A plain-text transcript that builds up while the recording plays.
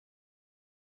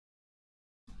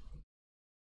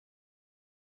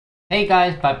Hey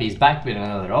guys, Papi is back with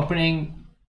another opening.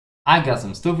 I got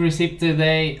some stuff received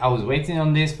today. I was waiting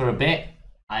on this for a bit.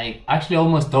 I actually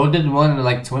almost ordered one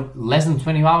like less than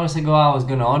 20 hours ago. I was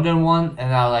gonna order one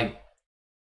and I like,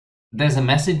 there's a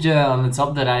message on the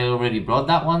top that I already brought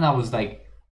that one. I was like,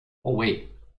 oh wait,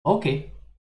 okay.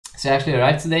 So it actually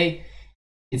arrived today.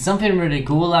 It's something really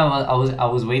cool I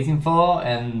was waiting for,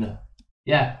 and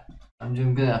yeah, I'm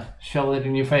just gonna shovel it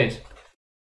in your face.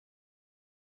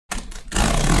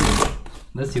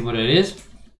 Let's see what it is.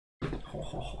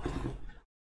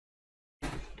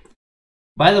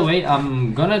 By the way,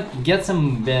 I'm gonna get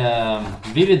some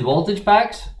vivid voltage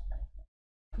packs,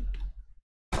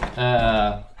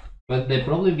 but they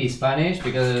probably be Spanish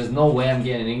because there's no way I'm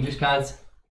getting English cards.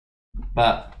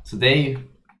 But today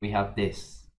we have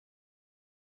this,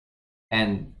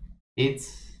 and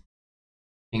it's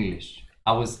English.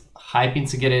 I was hyping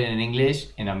to get it in English,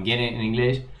 and I'm getting it in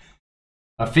English.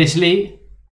 Officially,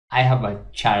 I have a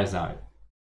Charizard.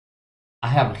 I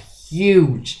have a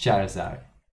huge Charizard.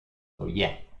 So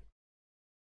yeah.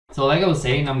 So like I was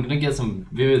saying, I'm gonna get some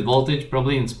vivid voltage,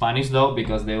 probably in Spanish though,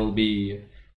 because they will be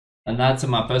an add to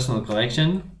my personal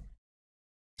collection.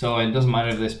 So it doesn't matter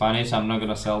if they're Spanish, I'm not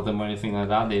gonna sell them or anything like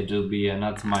that. They just be an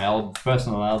add to my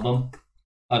personal album.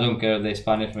 I don't care if they're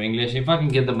Spanish or English. If I can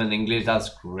get them in English, that's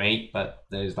great, but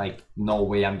there's like no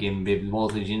way I'm getting vivid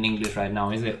voltage in English right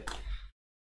now, is it?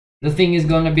 The thing is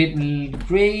gonna be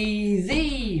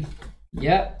crazy.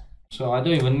 Yeah, so I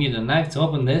don't even need a knife to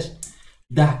open this.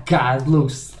 That card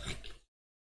looks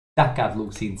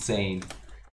insane.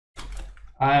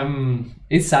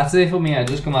 It's Saturday for me. I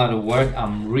just come out of work.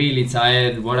 I'm really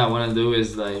tired. What I want to do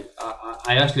is like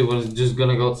I actually was just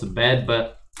gonna go to bed,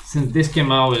 but since this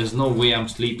came out, there's no way I'm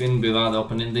sleeping without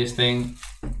opening this thing.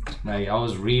 Like I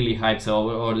was really hyped to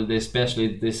order this,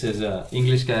 especially this is a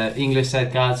English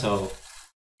set card, so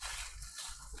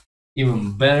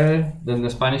even better than the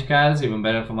Spanish cards, even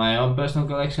better for my own personal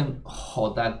collection.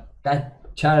 Oh, that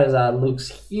Charizard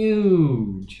looks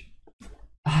huge.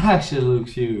 Actually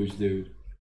looks huge, dude.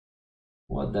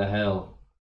 What the hell?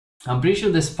 I'm pretty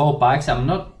sure there's 4 packs. I'm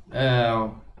not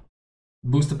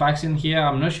booster packs in here.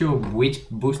 I'm not sure which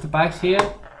booster packs here.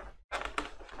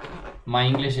 My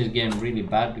English is getting really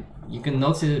bad. You can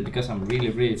notice it because I'm really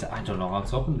I don't know how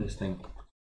to open this thing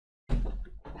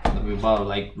without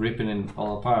like ripping it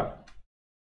all apart.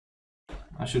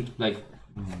 I should like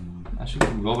I should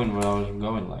keep going where I was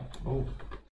going, like oh,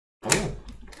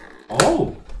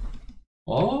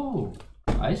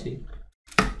 I see.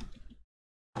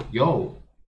 Yo,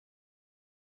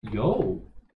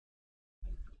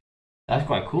 that's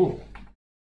quite cool.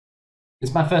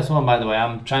 It's my first one, by the way.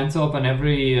 I'm trying to open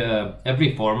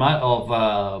every format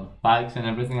of packs and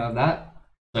everything like that.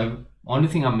 The only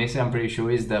thing I'm missing, I'm pretty sure,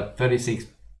 is the 36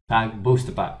 pack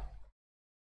booster pack,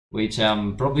 which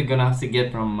I'm probably gonna have to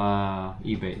get from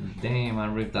eBay. Damn, I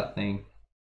ripped that thing.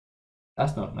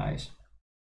 That's not nice.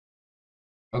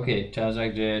 Okay,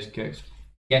 Charizard-GX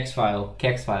KEX file.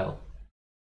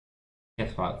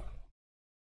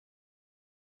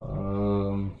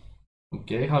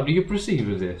 Okay, how do you proceed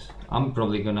with this? I'm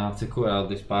probably gonna have to cut out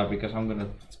this part because I'm gonna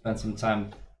spend some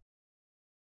time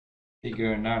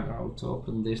figuring out how to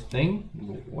open this thing.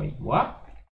 Wait, what?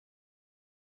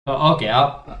 Oh, okay,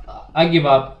 I give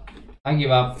up. I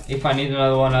give up. If I need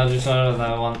another one, I'll just order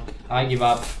another one. I give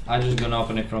up. I'm just gonna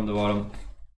open it from the bottom.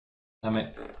 Damn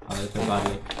it. I did it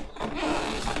badly.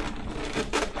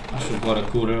 I should have got a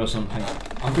cooler or something.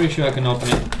 I'm pretty sure I can open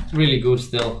it. It's really good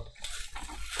still.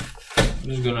 I'm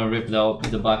just gonna rip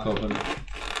the back open.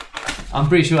 I'm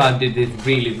pretty sure I did it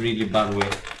really bad way.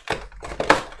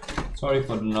 Sorry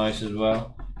for the noise as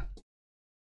well.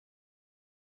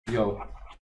 Yo.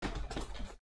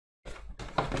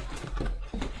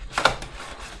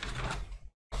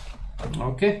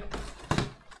 Okay.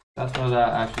 That's not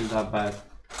actually that bad.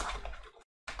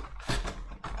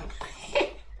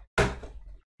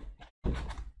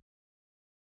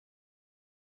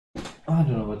 I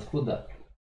don't know what to put that.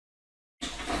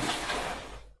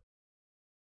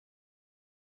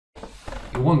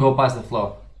 It won't go past the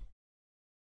floor.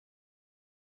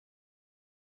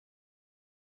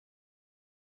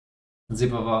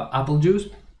 Zip of apple juice.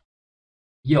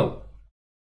 Yo.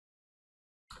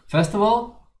 First of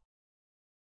all,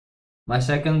 my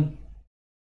second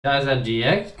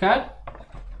Charizard-GX card.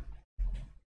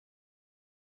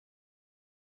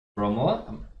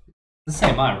 Promo. The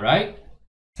same art, right?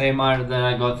 Same art that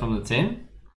I got from the tin.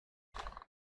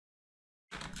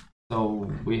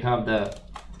 So we have the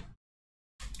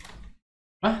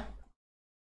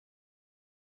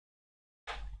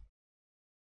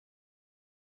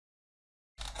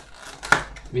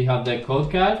we have the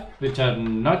code card, which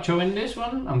I'm not showing this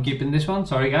one. I'm keeping this one.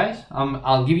 Sorry guys.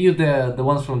 I'll give you the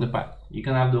ones from the pack. You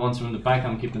can have the ones from the pack.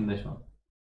 I'm keeping this one.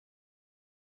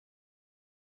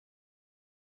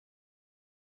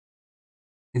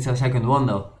 It's a second one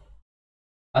though.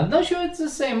 I'm not sure it's the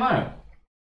same art.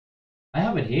 I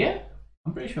have it here?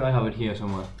 I'm pretty sure I have it here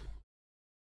somewhere.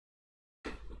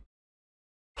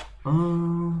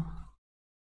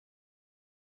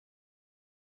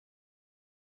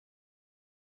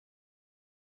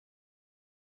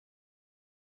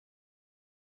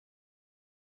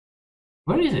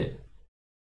 Where is it?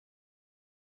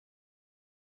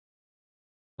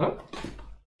 Oh.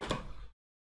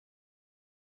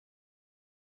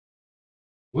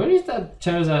 Where is that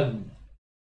Charizard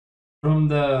from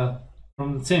the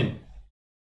sim?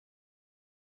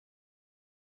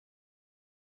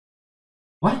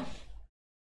 What?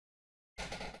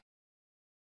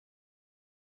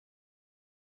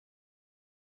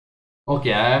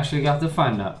 Okay, I actually got to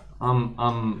find that.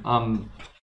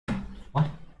 What?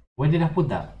 Where did I put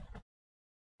that?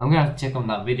 I'm gonna have to check on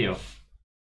that video.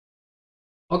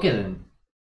 Okay then.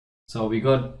 So we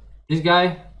got this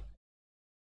guy.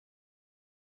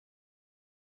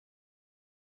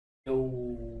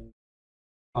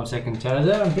 Our second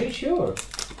Charizard, I'm pretty sure.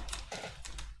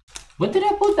 Where did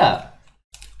I put that?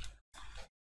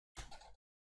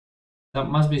 That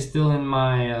must be still in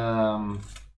my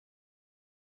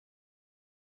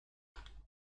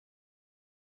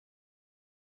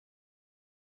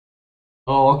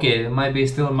oh, okay, it might be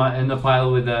still in the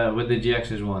pile with the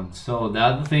GX's one. So the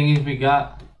other thing is we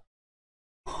got.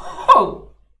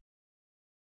 Oh,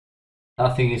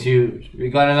 that thing is huge. We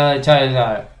got another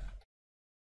Charizard.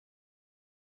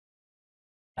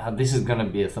 This is gonna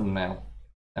be a thumbnail,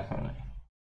 definitely.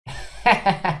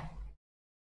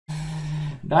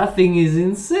 That thing is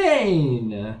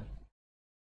insane.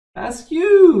 That's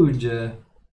huge.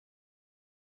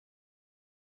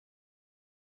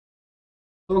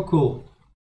 So cool.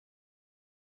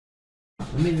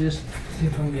 Let me just see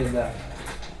if I can get that.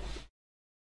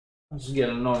 I'll just get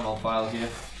a normal file here.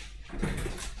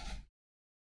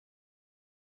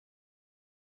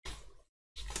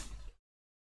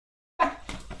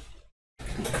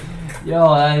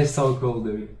 Yo, that is so cool,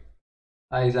 dude.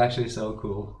 That is actually so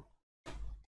cool.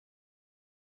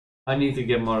 I need to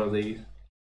get more of these.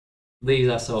 These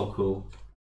are so cool.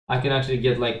 I can actually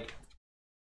get like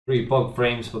 3 pop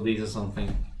frames for these or something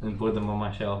and put them on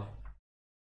my shelf.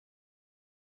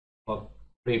 Pop,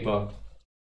 3 pop.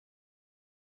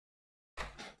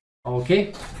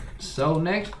 Okay, so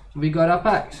next we got our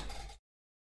packs.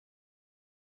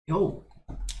 Yo,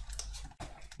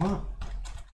 wow.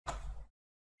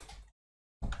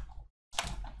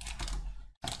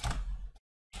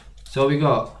 So we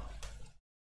got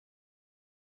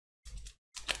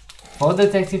for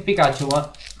Detective Pikachu one.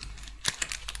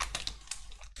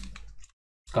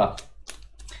 Got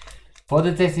for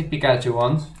Detective Pikachu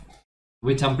ones,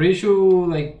 which I'm pretty sure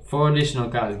like 4 additional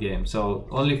cards game. So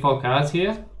only 4 cards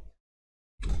here.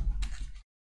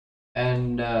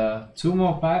 And 2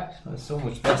 more packs. There's so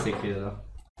much plastic here though.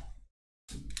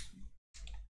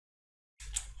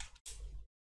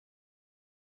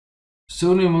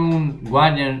 Sun and Moon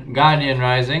Guardian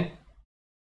Rising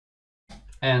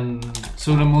and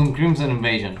Sun and Moon Crimson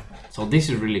Invasion. So this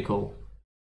is really cool.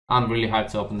 I'm really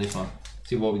hyped to open this one.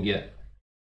 See what we get.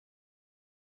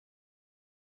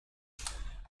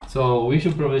 So we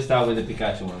should probably start with the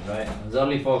Pikachu ones, right? There's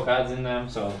only 4 cards in them,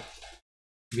 so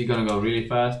we're gonna go really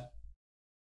fast.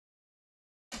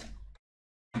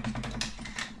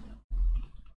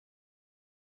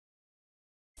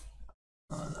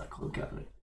 That cool card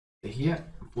here.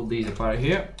 Pull these apart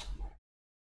here.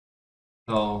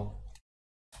 So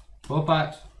 4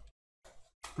 packs.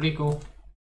 Pretty cool.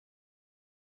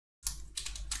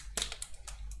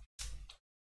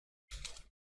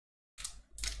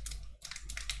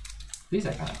 These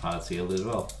are kind of hard sealed as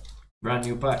well. Brand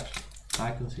new packs.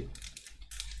 I can see.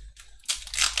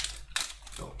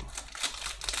 So.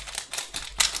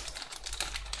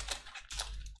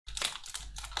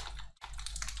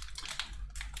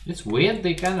 It's weird,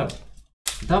 they kind of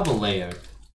double layered.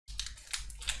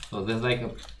 So there's like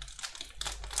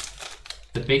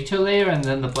the picture layer and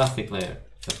then the plastic layer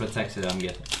that protects it, I'm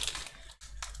getting.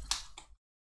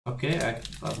 Okay,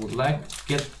 I would like to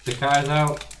get the cards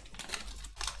out.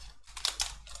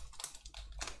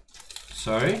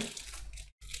 Sorry.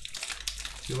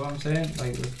 See what I'm saying?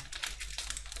 Like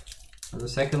the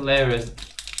second layer is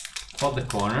for the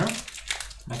corner.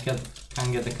 I can't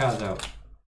get the cards out.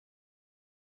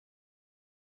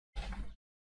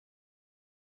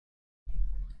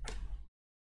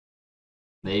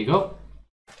 There you go.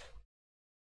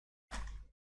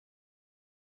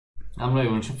 I'm not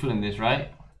even shuffling this,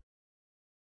 right?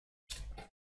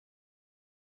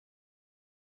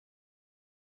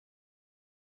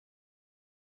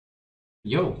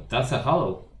 Yo, that's a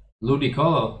hollow.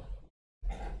 Ludicolo.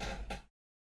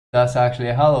 That's actually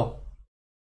a hollow.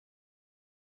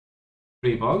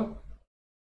 Free bug.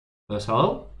 That's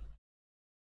hollow.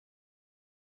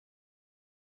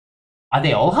 Are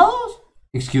they all hollows?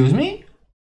 Excuse me?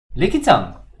 Lick it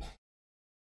tongue.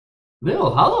 They're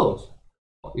all hollows.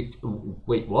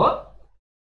 Wait, what?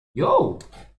 Yo.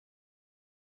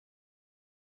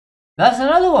 That's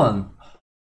another one.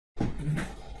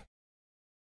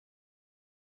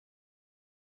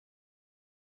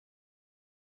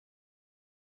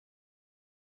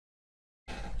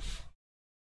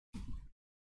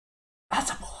 That's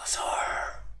a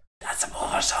Bulbasaur. That's a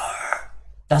Bulbasaur.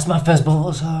 That's my first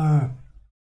Bulbasaur.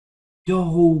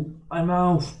 Yo, my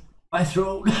mouth, my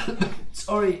throat.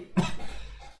 Sorry.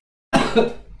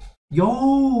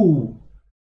 Yo.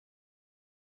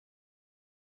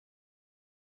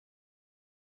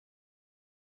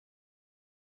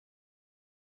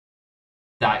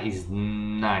 That is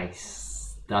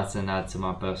nice. That's an add to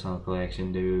my personal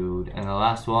collection, dude. And the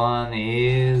last one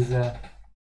is...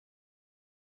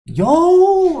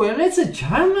 Yo, and it's a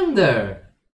Charmander.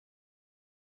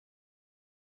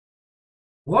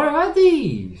 What are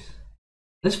these?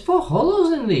 There's 4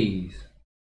 hollows in these.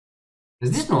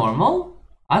 Is this normal?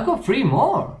 I got 3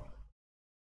 more.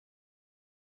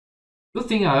 Good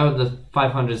thing I have the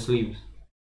 500 sleeves.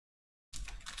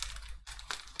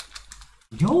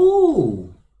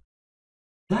 Yo,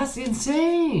 that's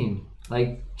insane.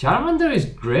 Like, Charmander is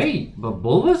great, but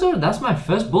Bulbasaur, that's my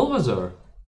first Bulbasaur.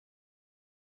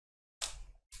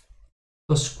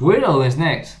 So Squirtle is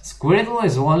next. Squirtle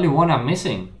is the only one I'm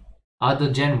missing. At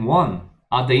the Gen 1,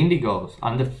 at the Indigos,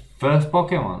 and the first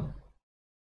Pokemon.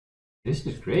 This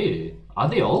is great. Are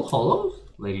they all hollows?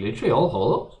 Like literally all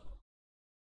hollows?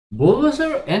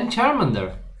 Bulbasaur and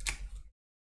Charmander.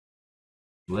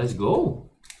 Let's go.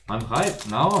 I'm hyped.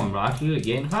 Now I'm actually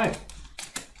again hyped.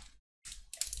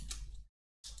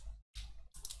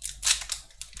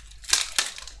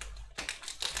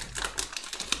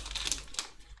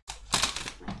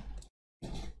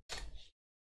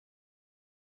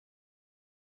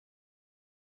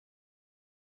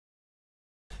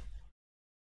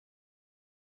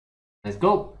 Let's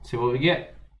go. See what we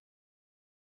get.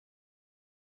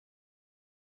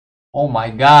 Oh my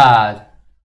god.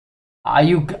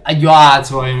 You are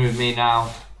toying with me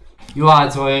now. You are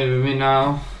toying with me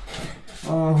now.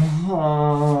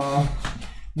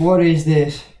 What is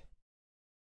this?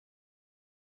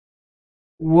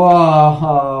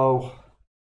 Wow.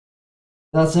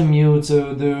 That's a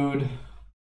Mewtwo, dude.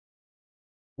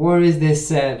 Where is this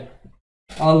set?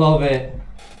 I love it.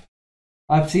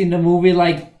 I've seen the movie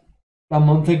like a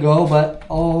month ago, but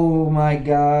oh my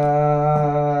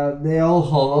god. They all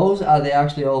hollows? Are they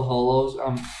actually all hollows?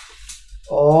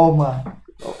 Oh my,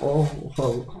 hold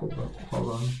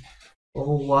on.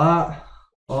 Oh, what?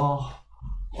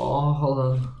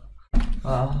 Hold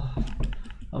on.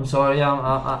 I'm sorry,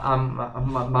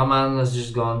 my man is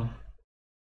just gone.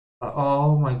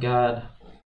 Oh my god.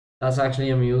 That's actually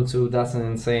a Mewtwo. That's an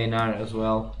insane art as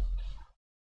well.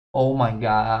 Oh my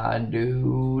god,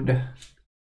 dude.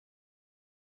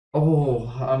 Oh,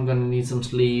 I'm gonna need some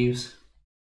sleeves.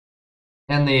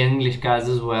 And the English guys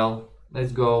as well.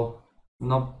 Let's go.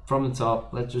 Not from the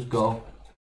top, let's just go.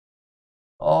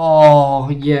 Oh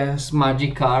yes,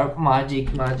 Magikarp,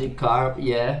 Magikarp,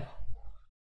 yeah.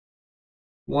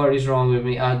 What is wrong with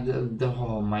me?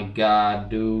 Oh my god,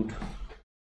 dude.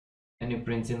 Any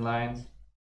printing lines?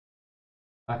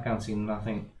 I can't see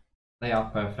nothing. They are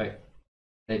perfect.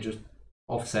 They just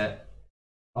offset,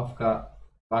 offcut,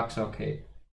 back's okay.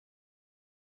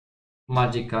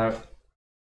 Magikarp.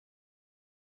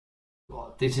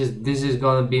 This is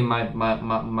gonna be my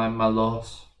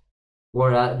loss.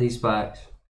 Where are these packs?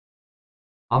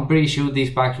 I'm pretty sure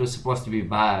these packs were supposed to be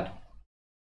bad.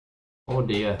 Oh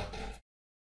dear.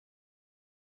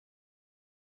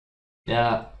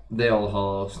 Yeah, they all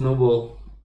hollow. Snowball,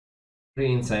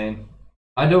 pretty insane.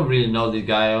 I don't really know this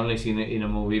guy. I only seen it in a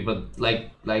movie, but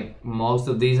like most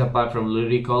of these, apart from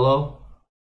Ludicolo,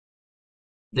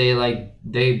 they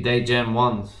Gen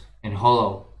 1s in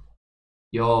hollow.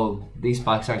 Yo, these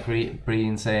packs are pretty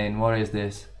insane. What is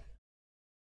this?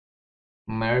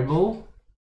 Marble?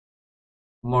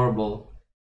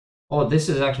 Oh, this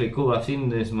is actually cool. I've seen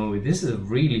this movie. This is a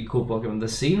really cool Pokemon. The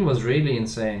scene was really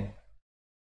insane.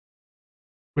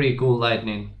 Pretty cool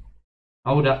lightning.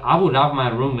 I would have my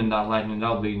room in that lightning.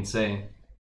 That would be insane.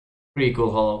 Pretty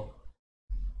cool hollow.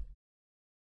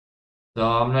 So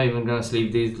I'm not even gonna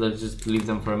sleeve these. Let's just leave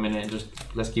them for a minute. Just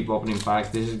let's keep opening packs.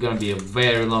 This is gonna be a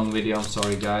very long video. I'm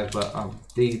sorry guys, but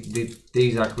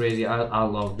these are crazy. I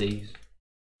love these.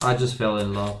 I just fell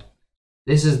in love.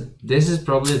 This is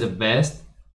probably the best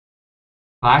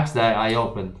packs that I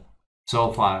opened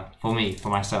so far for me, for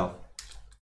myself.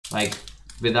 Like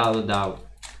without a doubt.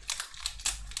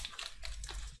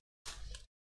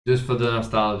 Just for the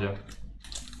nostalgia.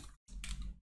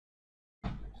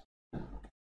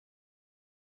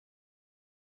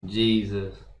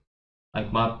 Jesus,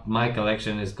 like my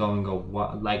collection is going go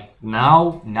like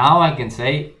now I can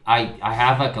say I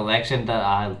have a collection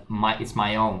that it's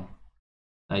my own.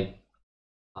 Like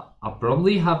I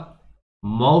probably have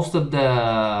most of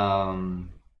the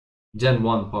Gen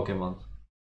 1 Pokemon.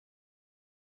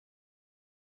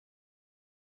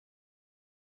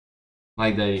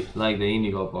 Like the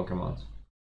Indigo Pokemon.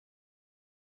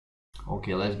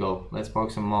 Okay, let's go. Let's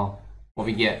poke some more. What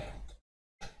we get?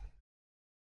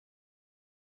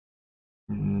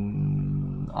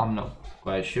 I'm not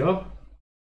quite sure.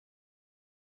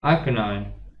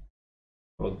 Arcanine.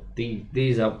 Oh,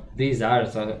 these are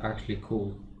actually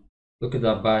cool. Look at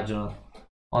that badge on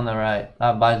the right.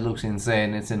 That badge looks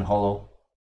insane. It's in hollow.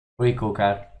 Pretty cool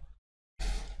card.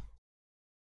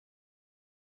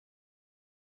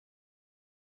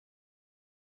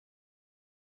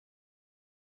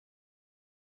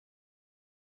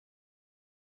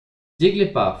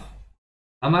 Jigglypuff.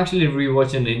 I'm actually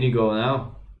rewatching Indigo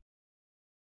now.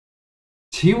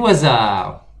 She was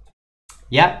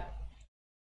yep.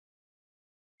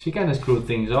 She kind of screwed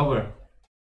things over.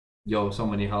 Yo, so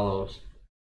many hollows.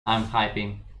 I'm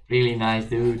hyping. Really nice,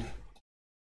 dude.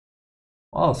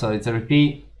 Oh, so it's a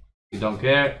repeat. You don't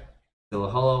care. Still a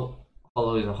hollow.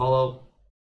 Hollow is a hollow.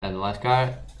 And the last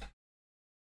card.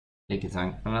 Take it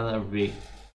on another repeat.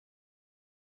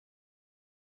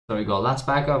 So we go last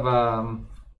pack of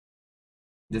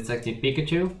Detective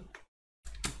Pikachu.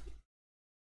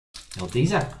 Yo,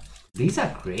 these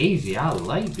are crazy. I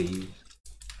like these.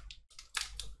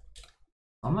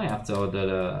 I might have to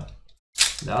order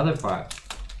the other pack.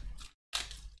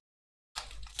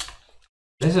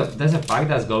 There's a pack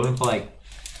that's going for like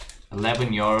 11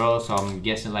 euros, so I'm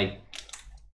guessing like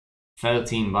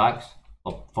 13 bucks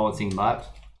or 14 bucks,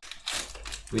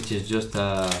 which is just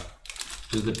the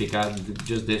Pikachu,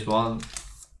 just this one.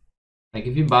 Like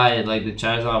if you buy it, like the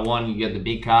Charizard one, you get the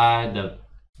big card, the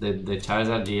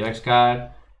Charizard-GX card,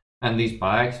 and these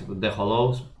packs with the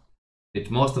hollows,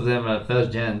 which most of them are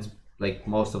first gens, like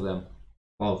most of them,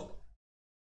 most.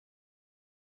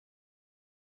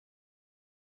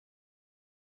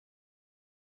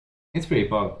 It's pretty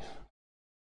pog.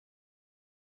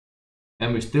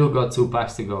 And we still got 2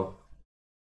 packs to go.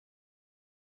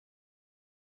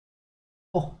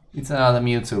 Oh, it's another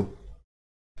Mewtwo.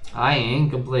 I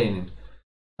ain't complaining.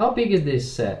 How big is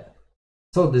this set?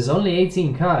 So there's only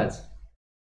 18 cards.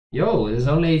 Yo, there's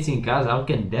only 18 cards. I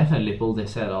can definitely pull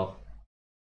this set off.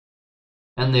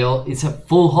 And it's a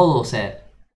full holo set.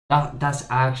 That's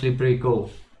actually pretty cool.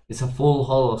 It's a full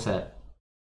holo set.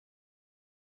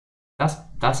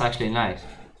 That's actually nice.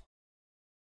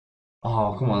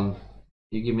 Oh, come on.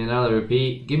 You give me another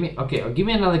repeat. Give me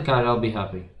another card, I'll be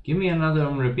happy. Give me another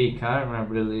repeat card and I'm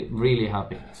really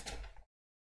happy.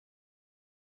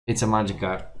 It's a magic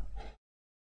card.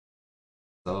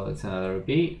 So it's another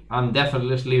repeat. I'm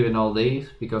definitely leaving all these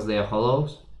because they are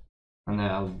hollows and they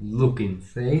look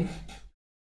insane.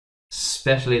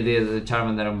 Especially the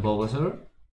Charmander and Bulbasaur.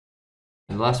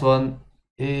 And the last one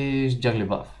is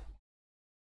Jigglypuff.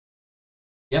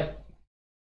 Yep.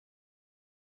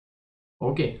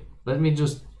 Okay, let me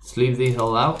just sleeve these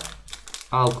all out.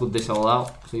 I'll put this all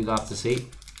out so you don't have to see.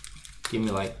 Give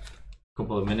me like a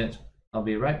couple of minutes. I'll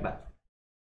be right back.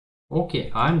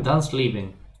 Okay, I'm done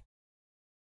sleeving.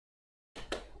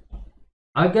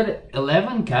 I got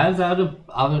 11 cards out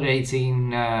of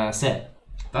 18 set.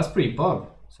 That's pretty pog.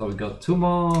 So we got 2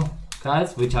 more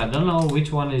cards, which I don't know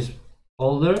which one is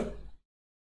older.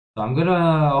 So I'm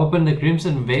gonna open the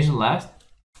Crimson Invasion last.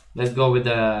 Let's go with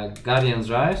the Guardian's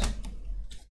Rise.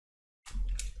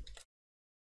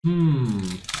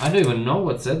 I don't even know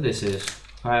what set this is.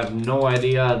 I have no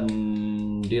idea.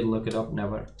 Did look it up,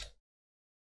 never.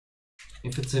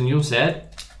 If it's a new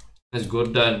set, it's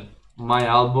good that my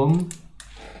album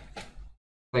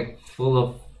like full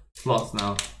of slots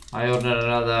now. I ordered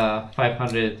another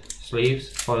 500 sleeves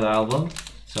for the album,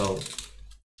 so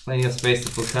plenty of space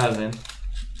to put cards in.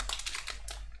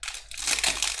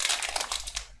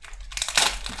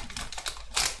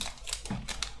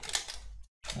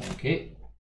 Okay.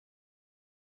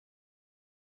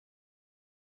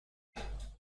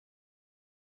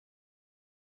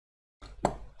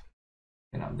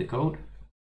 Can have the code.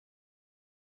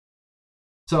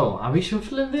 So, are we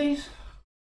shuffling these?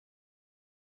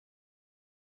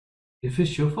 If we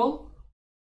shuffle,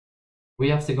 we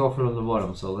have to go from the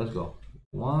bottom. So let's go.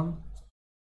 1,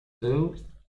 2,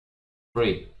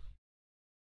 3.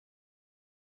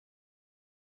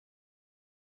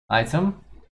 Item.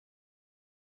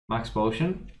 Max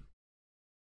potion.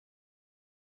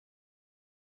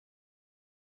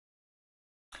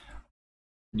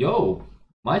 Yo,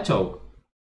 my choke.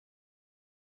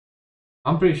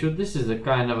 I'm pretty sure this is a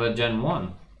kind of a Gen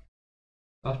 1.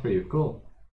 That's pretty cool.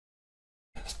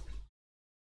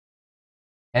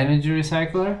 Energy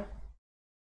recycler.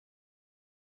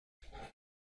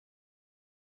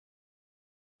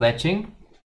 Fletching.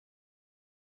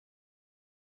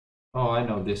 Oh, I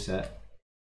know this set.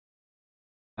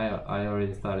 I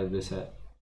already started this set.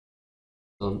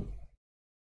 So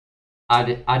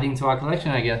adding to our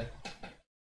collection, I guess.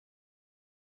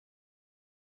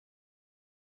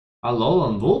 A LOL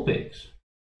on Vulpix.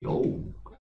 Yo.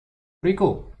 Pretty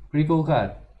cool. Pretty cool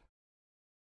card.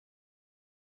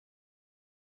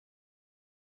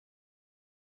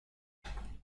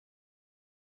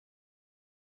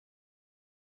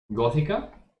 Gothica?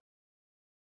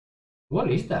 What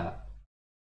is that?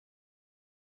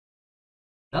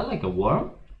 Is that like a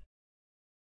worm?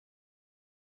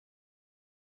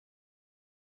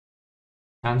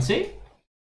 Chansey?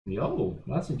 Yo,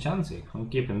 that's a Chansey. I'm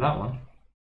keeping that one.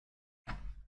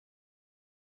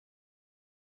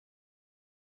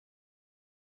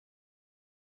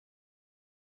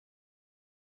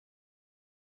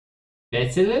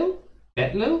 Betlil?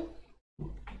 Betlil?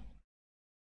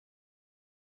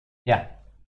 Yeah,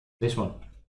 this one.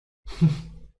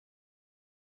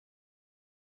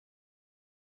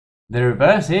 The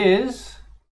reverse is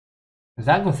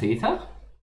that Gothita?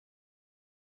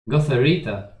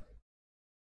 Gotharita.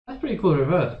 That's pretty cool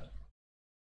reverse.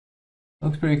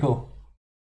 Looks pretty cool.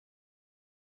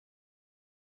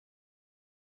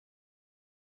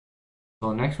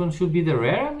 So next one should be the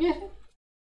rare, I'm guessing?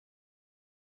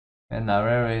 And the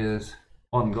rare is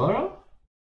Pangoro?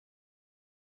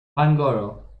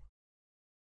 Pangoro.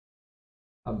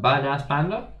 A badass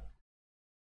panda?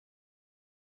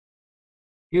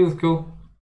 He was cool.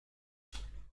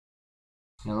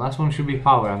 And the last one should be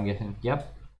power, I'm guessing.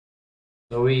 Yep.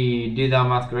 So we did our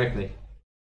math correctly.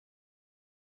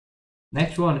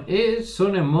 Next one is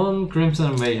Sun and Moon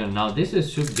Crimson Invasion. Now this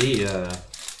is, should be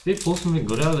if we pull something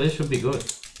good out of this, should be good.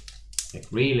 Like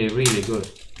really, really good.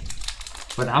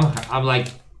 But I'm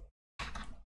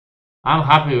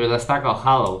happy with a stack of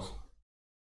hollows.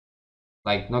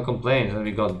 Like no complaints. And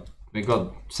we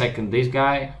got second this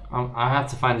guy. I have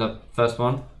to find the first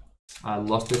one. I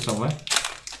lost it somewhere.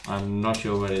 I'm not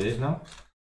sure where it is now.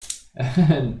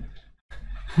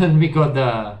 And we got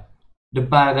the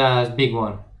badass big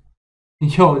one.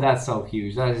 Yo, that's so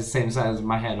huge. That is the same size as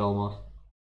my head almost.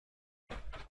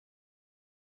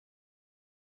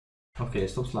 Okay,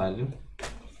 stop sliding.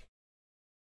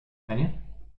 Can you?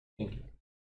 Thank you.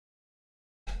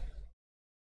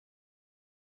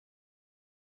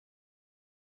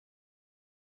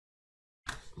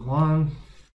 One,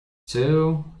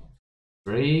 2,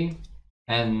 3,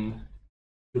 and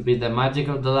should be the magic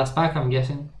of the last pack, I'm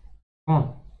guessing. Come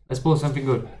on, let's pull something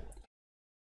good.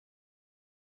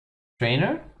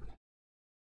 Trainer,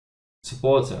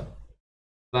 supporter,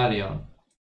 Gladion.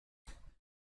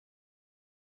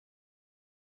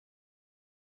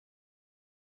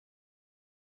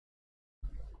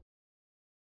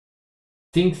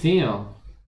 Think Theo.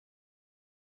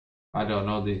 I don't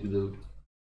know this dude.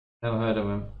 Never heard of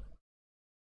him.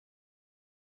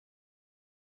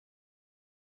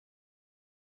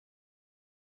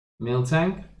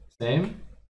 Miltank, same.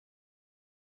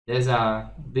 These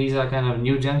are kind of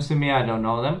new gems to me. I don't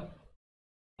know them.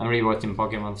 I'm rewatching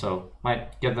Pokemon, so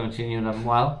might get them to know them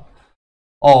while.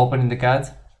 Oh, opening the cards.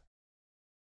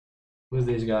 Who's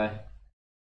this guy?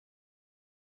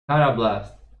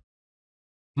 Carablast.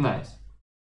 Nice.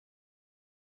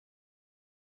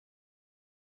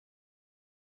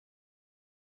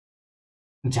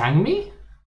 Jangmi?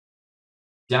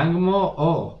 Jangmo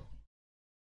O.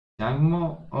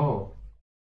 Jangmo O.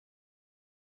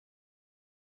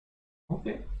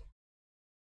 Okay.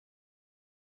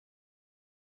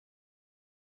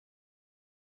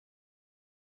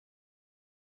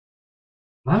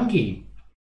 Monkey.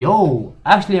 Yo,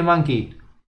 actually a monkey.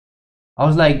 I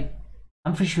was like,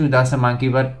 I'm pretty sure that's a monkey,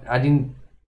 but I didn't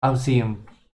see him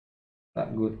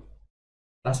that good.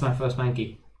 That's my first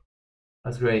monkey.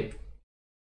 That's great.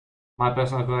 My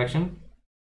personal collection.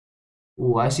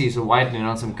 Ooh, I see some whitening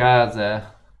on some cards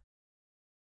there.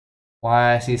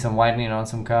 Why I see some whitening on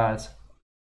some cards.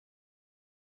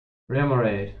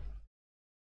 Remorade.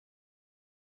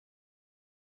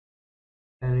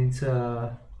 And it's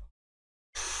a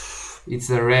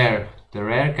rare. The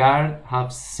rare card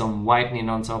has some whitening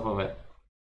on top of it.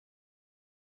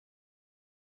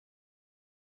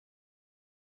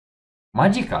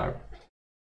 Magikarp.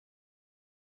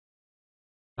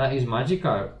 That is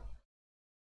Magikarp.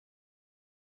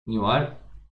 New art,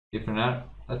 different art.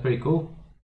 That's pretty cool.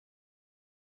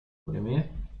 Put him here.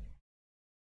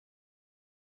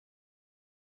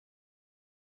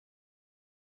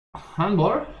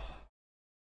 Houndor.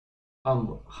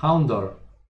 Houndor.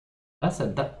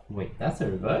 Wait, that's a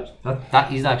reverse?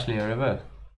 That is actually a reverse.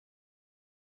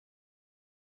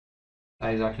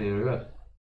 That is actually a reverse.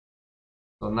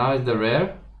 So now it's the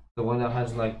rare, the one that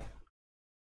has like,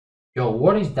 yo,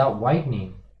 what is that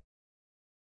whitening?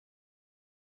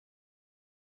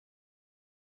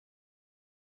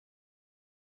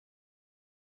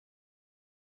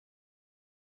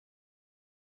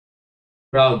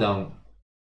 Groudon.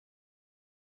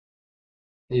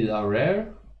 Is a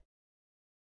rare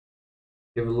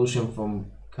evolution from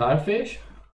Carfish.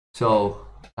 So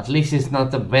at least it's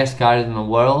not the best card in the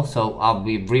world. So I'll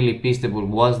be really pissed if it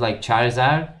was like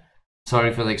Charizard.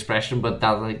 Sorry for the expression, but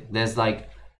that like there's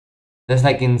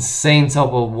like insane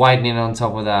top of whitening on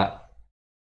top of that.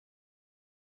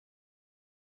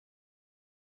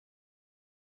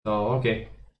 So okay,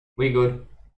 we good.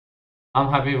 I'm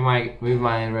happy with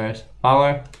my rares.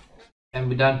 Power, and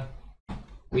we're done.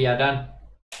 We are done.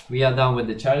 We are done with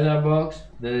the Charizard box,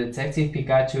 the Detective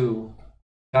Pikachu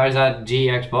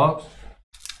Charizard-GX box.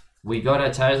 We got a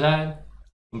Charizard.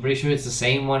 I'm pretty sure it's the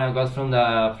same one I got from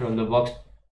the box.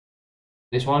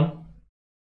 This one.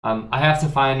 I have to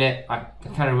find it. I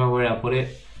can't remember where I put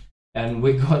it. And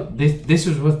we got this. This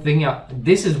was the thing.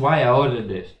 This is why I ordered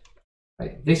this.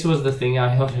 Like, this was the thing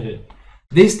I ordered it.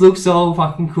 This looks so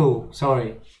fucking cool.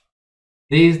 Sorry.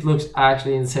 This looks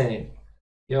actually insane.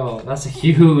 Yo, that's a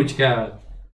huge card.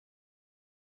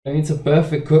 And it's a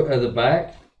perfect cut at the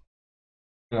back.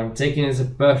 And I'm taking it as a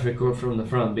perfect cut from the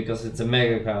front because it's a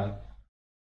mega card.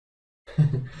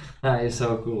 That is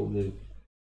so cool, dude.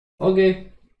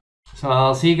 Okay. So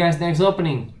I'll see you guys next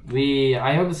opening.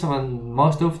 I hope there's some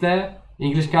more stuff there.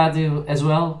 English cards as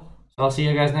well. So I'll see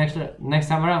you guys next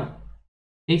time around.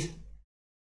 Peace.